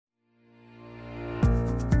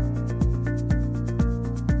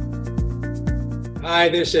Hi,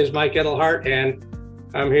 this is Mike Edelhart, and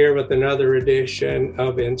I'm here with another edition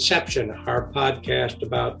of Inception, our podcast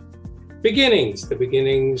about beginnings, the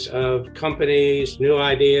beginnings of companies, new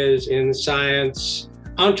ideas in science,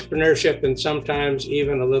 entrepreneurship, and sometimes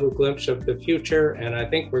even a little glimpse of the future. And I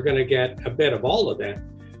think we're going to get a bit of all of that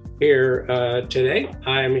here today.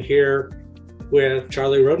 I'm here with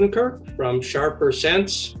Charlie Rodenkirk from Sharper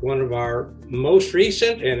Sense, one of our most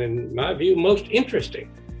recent and, in my view, most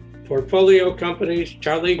interesting portfolio companies.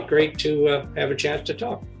 Charlie, great to have a chance to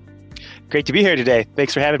talk. Great to be here today.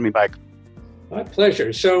 Thanks for having me, Mike. My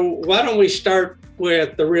pleasure. So why don't we start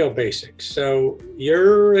with the real basics? So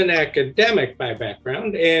you're an academic by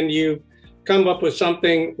background, and you come up with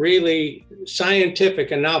something really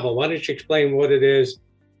scientific and novel. Why don't you explain what it is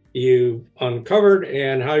you uncovered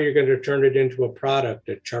and how you're going to turn it into a product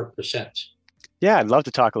at Sharper Sense? Yeah, I'd love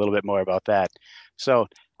to talk a little bit more about that. So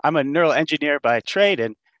I'm a neural engineer by trade,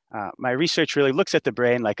 and my research really looks at the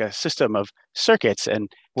brain like a system of circuits.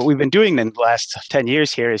 And what we've been doing in the last 10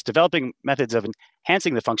 years here is developing methods of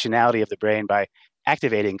enhancing the functionality of the brain by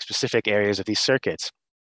activating specific areas of these circuits.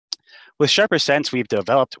 With Sharper Sense, we've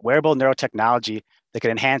developed wearable neurotechnology that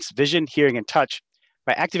can enhance vision, hearing, and touch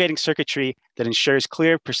by activating circuitry that ensures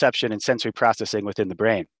clear perception and sensory processing within the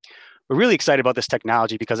brain. We're really excited about this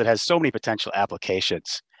technology because it has so many potential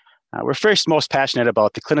applications. We're first most passionate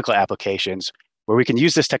about the clinical applications, where we can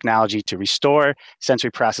use this technology to restore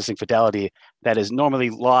sensory processing fidelity that is normally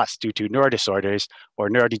lost due to neurodisorders or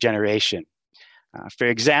neurodegeneration. For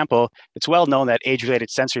example, it's well known that age-related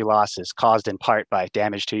sensory loss is caused in part by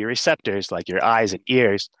damage to your receptors, like your eyes and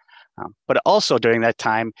ears. But also during that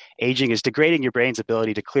time, aging is degrading your brain's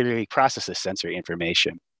ability to clearly process this sensory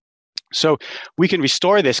information. So we can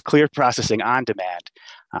restore this clear processing on demand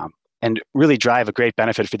and really drive a great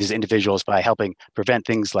benefit for these individuals by helping prevent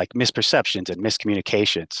things like misperceptions and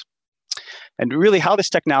miscommunications. And really how this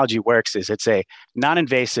technology works is it's a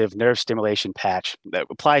non-invasive nerve stimulation patch that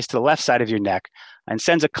applies to the left side of your neck and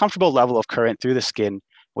sends a comfortable level of current through the skin,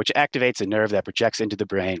 which activates a nerve that projects into the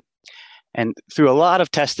brain. And through a lot of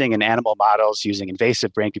testing in animal models using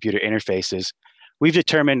invasive brain-computer interfaces, we've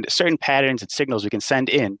determined certain patterns and signals we can send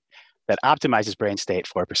in that optimizes brain state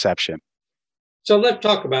for perception. So let's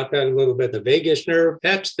talk about that a little bit. The vagus nerve,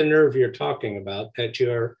 that's the nerve you're talking about that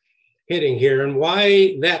you're hitting here. And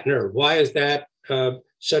why that nerve? Why is that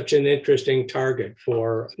such an interesting target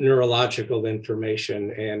for neurological information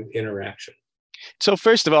and interaction? So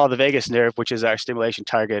first of all, the vagus nerve, which is our stimulation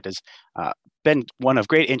target, has been one of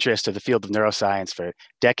great interest to the field of neuroscience for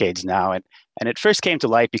decades now. And it first came to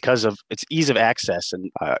light because of its ease of access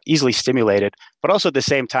and easily stimulated, but also at the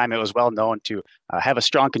same time, it was well known to have a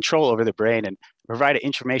strong control over the brain and provide an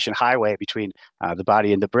information highway between the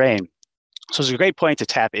body and the brain. So it's a great point to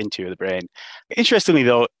tap into the brain. Interestingly,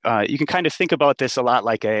 though, you can kind of think about this a lot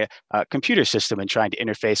like a computer system and trying to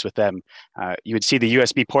interface with them. You would see the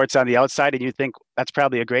USB ports on the outside, and you'd think that's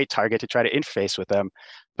probably a great target to try to interface with them.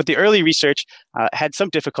 But the early research had some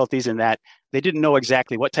difficulties in that they didn't know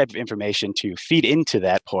exactly what type of information to feed into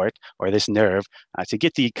that port or this nerve to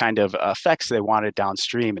get the kind of effects they wanted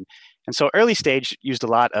downstream. And so early stage used a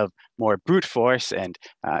lot of more brute force and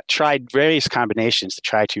tried various combinations to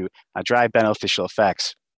try to drive beneficial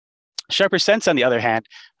effects. Sharper Sense, on the other hand,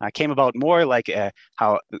 came about more like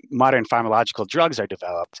how modern pharmacological drugs are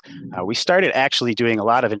developed. We started actually doing a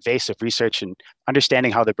lot of invasive research and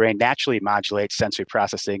understanding how the brain naturally modulates sensory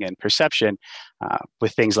processing and perception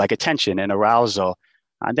with things like attention and arousal.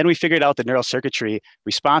 And then we figured out the neural circuitry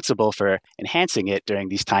responsible for enhancing it during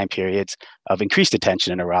these time periods of increased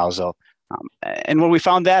attention and arousal. And when we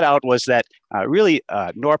found that out was that really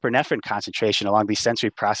norepinephrine concentration along these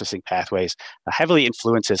sensory processing pathways heavily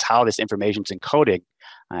influences how this information is encoded.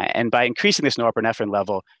 And by increasing this norepinephrine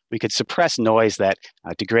level, we could suppress noise that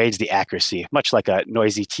degrades the accuracy, much like a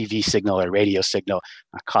noisy TV signal or radio signal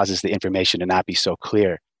causes the information to not be so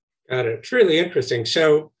clear. Got it. It's really interesting.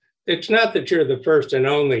 So it's not that you're the first and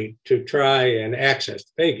only to try and access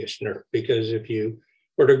the vagus nerve, because if you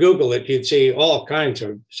were to Google it, you'd see all kinds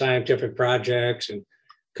of scientific projects and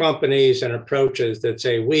companies and approaches that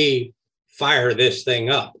say, we fire this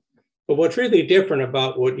thing up. But what's really different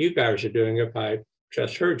about what you guys are doing, if I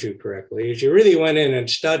just heard you correctly, is you really went in and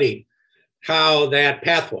studied how that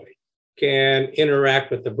pathway can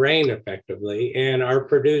interact with the brain effectively and are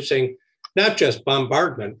producing not just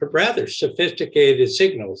bombardment, but rather sophisticated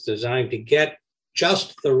signals designed to get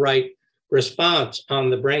just the right response on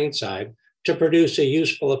the brain side to produce a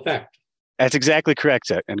useful effect. That's exactly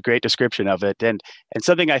correct, and great description of it. And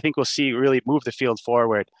something I think we'll see really move the field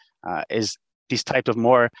forward is these types of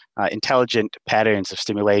more intelligent patterns of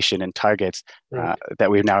stimulation and targets that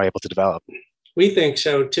we're now able to develop. We think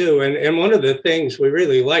so too. And one of the things we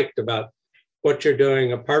really liked about what you're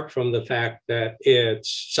doing, apart from the fact that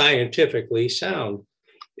it's scientifically sound,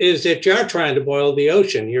 is that you're trying to boil the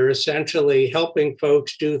ocean. You're essentially helping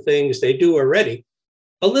folks do things they do already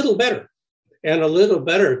a little better. And a little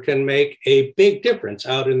better can make a big difference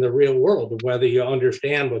out in the real world of whether you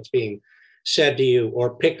understand what's being said to you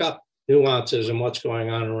or pick up nuances in what's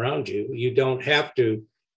going on around you. You don't have to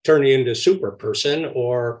turn you into a super person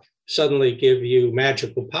or suddenly give you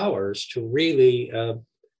magical powers to really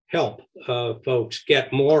help folks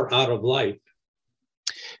get more out of life.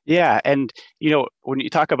 Yeah, and when you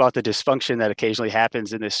talk about the dysfunction that occasionally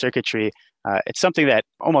happens in this circuitry, it's something that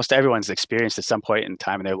almost everyone's experienced at some point in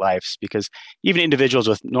time in their lives, because even individuals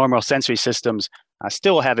with normal sensory systems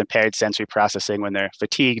still have impaired sensory processing when they're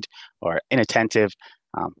fatigued or inattentive.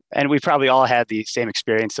 And we've probably all had the same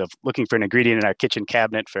experience of looking for an ingredient in our kitchen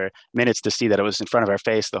cabinet for minutes to see that it was in front of our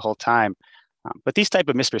face the whole time. But these type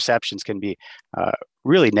of misperceptions can be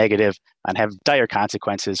really negative and have dire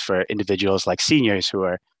consequences for individuals like seniors who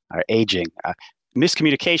are aging.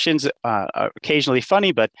 Miscommunications are occasionally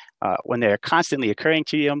funny, but when they're constantly occurring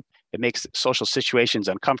to you, it makes social situations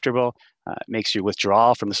uncomfortable, it makes you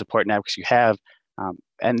withdraw from the support networks you have.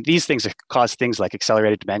 And these things cause things like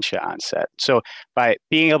accelerated dementia onset. So by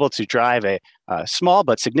being able to drive a small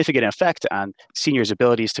but significant effect on seniors'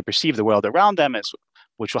 abilities to perceive the world around them,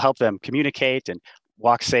 which will help them communicate and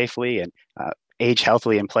walk safely and age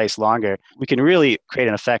healthily in place longer, we can really create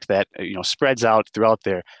an effect that spreads out throughout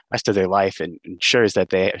their rest of their life and ensures that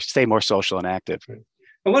they stay more social and active.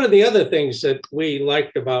 And one of the other things that we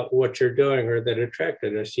liked about what you're doing, or that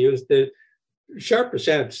attracted us to you, is the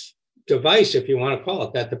Sharp% device, if you want to call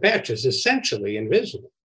it that. The patch is essentially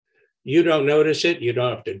invisible. You don't notice it. You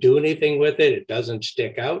don't have to do anything with it. It doesn't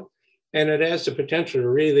stick out. And it has the potential to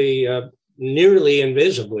really nearly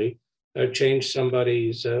invisibly change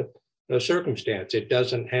somebody's circumstance. You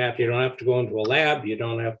don't have to go into a lab. You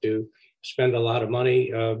don't have to spend a lot of money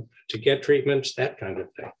to get treatments, that kind of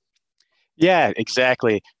thing. Yeah,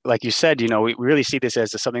 exactly. Like you said, we really see this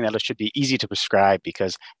as something that should be easy to prescribe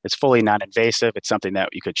because it's fully non-invasive. It's something that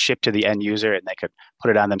you could ship to the end user and they could put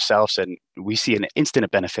it on themselves. And we see an instant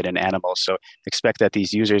benefit in animals. So expect that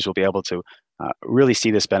these users will be able to really see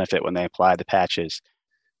this benefit when they apply the patches.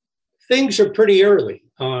 Things are pretty early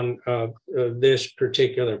on this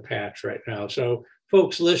particular patch right now. So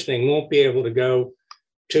folks listening won't be able to go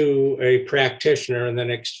to a practitioner in the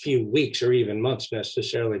next few weeks or even months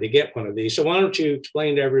necessarily to get one of these. So why don't you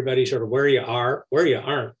explain to everybody sort of where you are, where you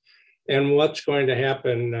aren't, and what's going to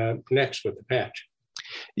happen next with the patch?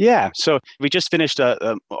 Yeah, so we just finished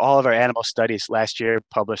all of our animal studies last year,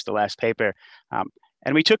 published the last paper.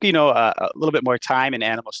 And we took, a little bit more time in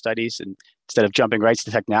animal studies and instead of jumping right to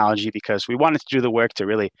the technology, because we wanted to do the work to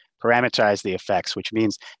really parameterize the effects, which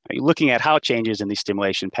means looking at how changes in these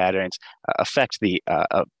stimulation patterns affect the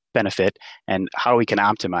benefit and how we can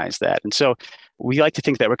optimize that. And so we like to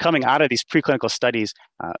think that we're coming out of these preclinical studies,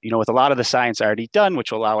 with a lot of the science already done,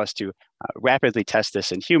 which will allow us to rapidly test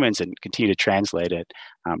this in humans and continue to translate it.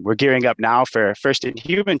 We're gearing up now for first in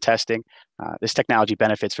human testing. This technology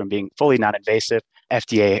benefits from being fully non-invasive.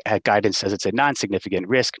 FDA guidance says it's a non-significant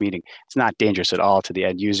risk, meaning it's not dangerous at all to the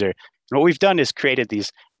end user. And what we've done is created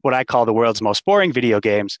these, what I call the world's most boring video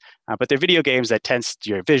games, but they're video games that test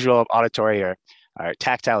your visual, auditory, or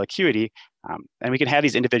tactile acuity. And we can have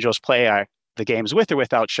these individuals play the games with or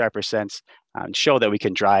without Sharp% and show that we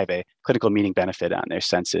can drive a clinical meaning benefit on their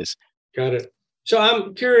senses. Got it. So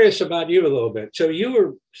I'm curious about you a little bit. So you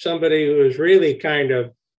were somebody who was really kind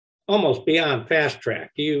of almost beyond fast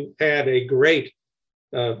track. You had a great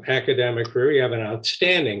academic career. You have an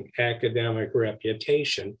outstanding academic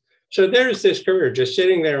reputation. So there's this career just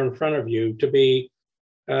sitting there in front of you to be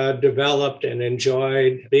developed and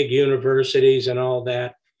enjoyed, big universities and all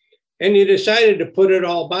that. And you decided to put it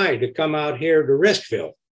all by to come out here to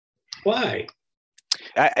Riskville. Why?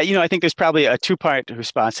 I think there's probably a two-part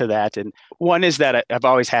response to that. And one is that I've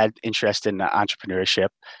always had interest in entrepreneurship.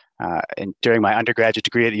 And during my undergraduate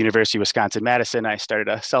degree at the University of Wisconsin-Madison, I started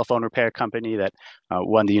a cell phone repair company that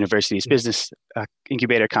won the university's business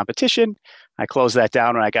incubator competition. I closed that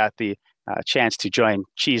down when I got the chance to join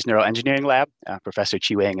Qi's Neural Engineering Lab. Professor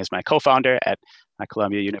Qi Wang is my co-founder at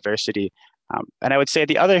Columbia University. And I would say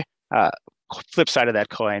the other flip side of that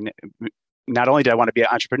coin, not only did I want to be an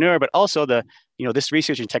entrepreneur, but also this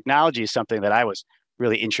research and technology is something that I was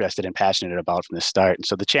really interested and passionate about from the start. And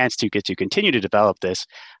so the chance to get to continue to develop this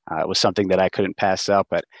was something that I couldn't pass up.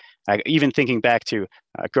 But even thinking back to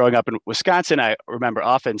growing up in Wisconsin, I remember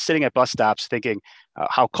often sitting at bus stops thinking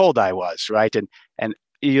how cold I was, right? And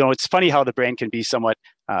it's funny how the brain can be somewhat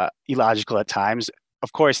illogical at times.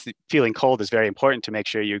 Of course, feeling cold is very important to make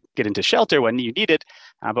sure you get into shelter when you need it.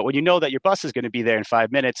 But when you know that your bus is going to be there in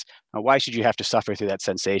 5 minutes, why should you have to suffer through that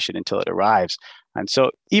sensation until it arrives? And so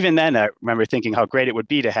even then, I remember thinking how great it would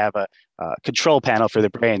be to have a control panel for the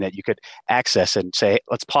brain that you could access and say,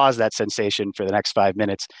 let's pause that sensation for the next 5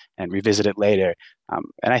 minutes and revisit it later.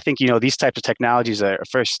 And I think, these types of technologies are a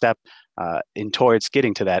first step in towards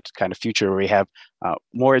getting to that kind of future where we have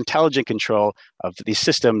more intelligent control of these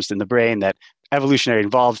systems in the brain that evolutionary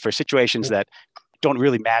involved for situations that don't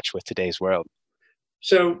really match with today's world.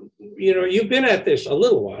 So, you've been at this a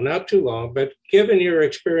little while, not too long, but given your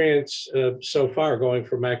experience so far going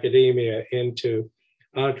from academia into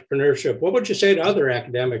entrepreneurship, what would you say to other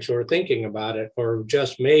academics who are thinking about it or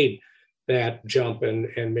just made that jump and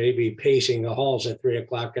maybe pacing the halls at 3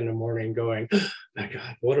 o'clock in the morning going, oh, my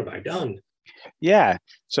God, what have I done? Yeah.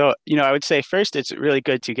 So, I would say first, it's really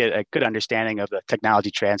good to get a good understanding of the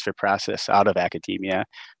technology transfer process out of academia.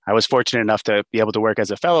 I was fortunate enough to be able to work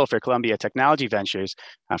as a fellow for Columbia Technology Ventures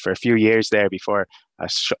for a few years there before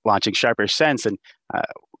launching Sharper Sense. And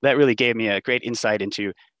that really gave me a great insight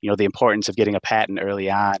into, the importance of getting a patent early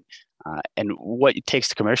on and what it takes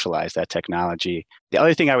to commercialize that technology. The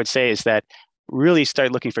other thing I would say is that really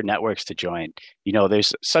start looking for networks to join.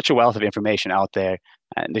 There's such a wealth of information out there,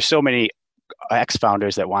 and there's so many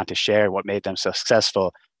ex-founders that want to share what made them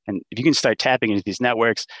successful. And if you can start tapping into these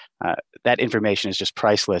networks, that information is just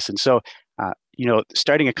priceless. And so,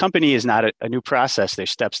 starting a company is not a new process.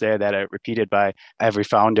 There's steps there that are repeated by every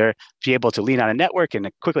founder. To be able to lean on a network and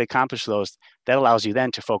quickly accomplish those, that allows you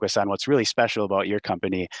then to focus on what's really special about your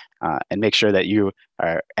company and make sure that you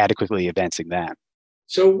are adequately advancing that.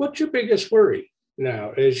 So what's your biggest worry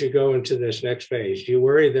now as you go into this next phase? Do you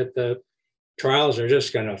worry that the trials are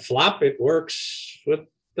just going to flop? It works with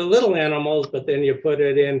the little animals, but then you put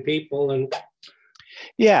it in people and...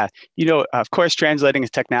 Yeah, of course, translating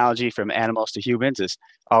technology from animals to humans is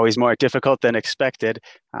always more difficult than expected.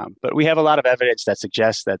 But we have a lot of evidence that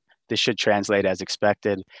suggests that this should translate as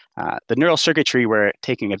expected. The neural circuitry we're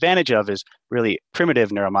taking advantage of is really primitive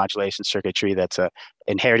neuromodulation circuitry that's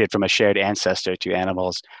inherited from a shared ancestor to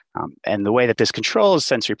animals. And the way that this controls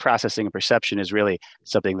sensory processing and perception is really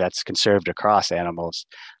something that's conserved across animals.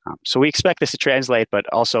 So we expect this to translate, but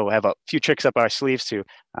also have a few tricks up our sleeves to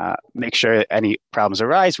make sure any problems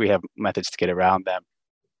arise, we have methods to get around them.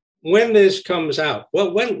 When this comes out,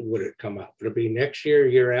 well, when would it come out? Would it be next year,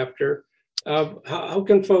 year after? How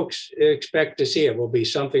can folks expect to see it? Will it be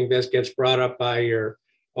something that gets brought up by your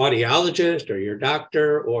audiologist or your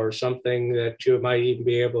doctor, or something that you might even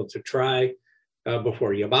be able to try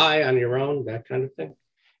before you buy on your own, that kind of thing?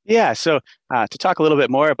 Yeah, so to talk a little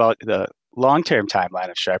bit more about the long-term timeline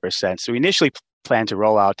of Sharper Sense, so we initially plan to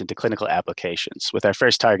roll out into clinical applications, with our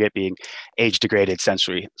first target being age-degraded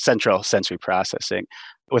central sensory processing,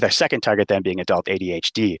 with our second target then being adult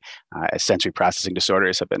ADHD, as sensory processing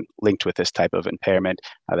disorders have been linked with this type of impairment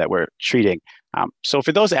that we're treating. So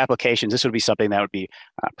for those applications, this would be something that would be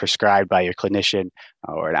prescribed by your clinician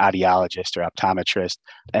or an audiologist or optometrist.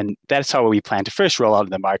 And that's how we plan to first roll out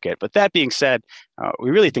in the market. But that being said, we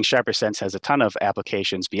really think Sharper Sense has a ton of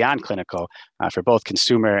applications beyond clinical for both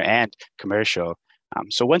consumer and commercial.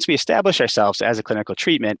 So once we establish ourselves as a clinical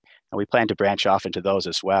treatment, we plan to branch off into those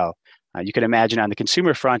as well. You can imagine on the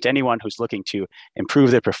consumer front, anyone who's looking to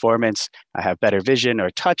improve their performance, have better vision or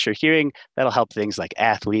touch or hearing, that'll help things like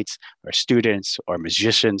athletes or students or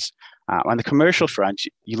musicians. On the commercial front,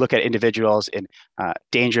 you look at individuals in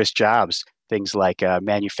dangerous jobs, things like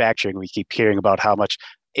manufacturing. We keep hearing about how much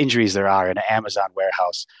injuries there are in an Amazon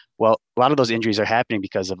warehouse. Well, a lot of those injuries are happening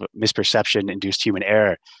because of misperception-induced human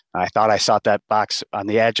error. I thought I saw that box on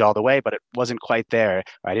the edge all the way, but it wasn't quite there.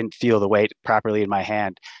 I didn't feel the weight properly in my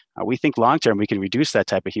hand. We think long-term we can reduce that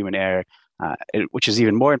type of human error, which is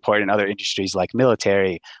even more important in other industries like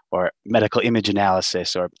military or medical image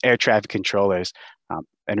analysis or air traffic controllers,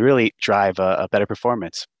 and really drive a better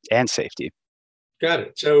performance and safety. Got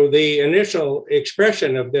it. So the initial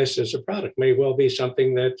expression of this as a product may well be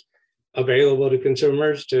something that's available to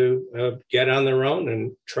consumers to get on their own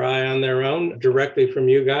and try on their own directly from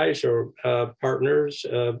you guys or partners,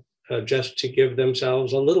 just to give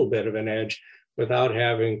themselves a little bit of an edge without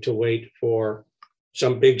having to wait for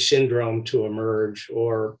some big syndrome to emerge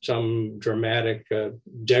or some dramatic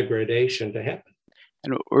degradation to happen.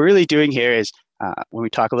 And what we're really doing here is, when we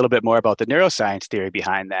talk a little bit more about the neuroscience theory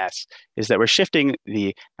behind this, is that we're shifting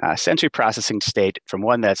the sensory processing state from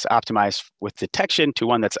one that's optimized with detection to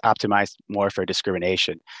one that's optimized more for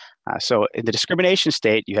discrimination. So in the discrimination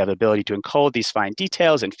state, you have the ability to encode these fine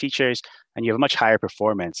details and features, and you have a much higher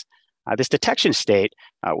performance. This detection state,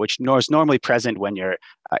 which is normally present when you're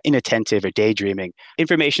inattentive or daydreaming,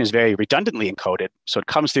 information is very redundantly encoded. So it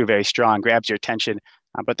comes through very strong, grabs your attention,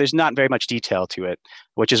 but there's not very much detail to it,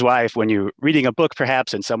 which is why if when you're reading a book,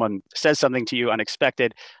 perhaps, and someone says something to you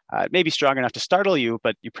unexpected, it may be strong enough to startle you,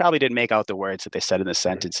 but you probably didn't make out the words that they said in the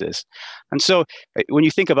sentences. And so when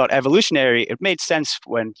you think about evolutionary, it made sense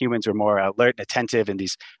when humans were more alert and attentive in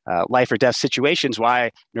these life or death situations,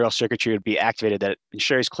 why neural circuitry would be activated that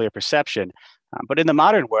ensures clear perception. But in the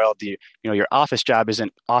modern world, your office job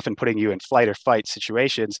isn't often putting you in flight or fight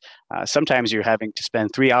situations. Sometimes you're having to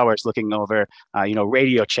spend 3 hours looking over,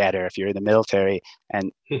 radio chatter if you're in the military,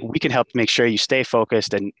 and we can help make sure you stay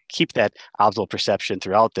focused and keep that optimal perception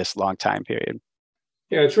throughout this long time period.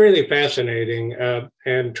 Yeah, it's really fascinating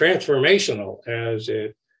and transformational as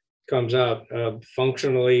it comes out of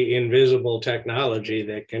functionally invisible technology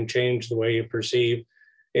that can change the way you perceive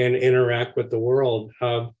and interact with the world.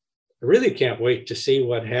 I really can't wait to see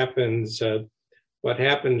what happens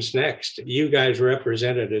next. You guys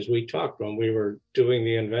represented, as we talked when we were doing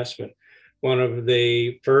the investment, one of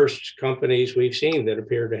the first companies we've seen that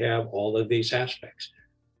appear to have all of these aspects.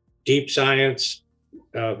 Deep science,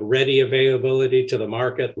 ready availability to the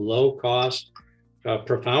market, low cost,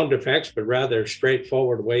 profound effects, but rather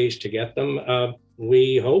straightforward ways to get them.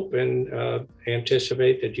 We hope and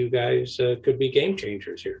anticipate that you guys could be game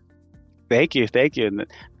changers here. Thank you. And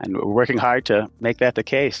we're working hard to make that the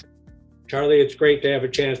case. Charlie, it's great to have a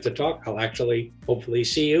chance to talk. I'll actually hopefully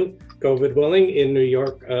see you, COVID willing, in New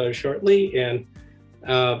York shortly, and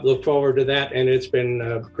look forward to that. And it's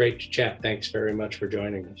been great to chat. Thanks very much for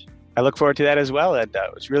joining us. I look forward to that as well. And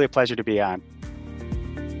it was really a pleasure to be on.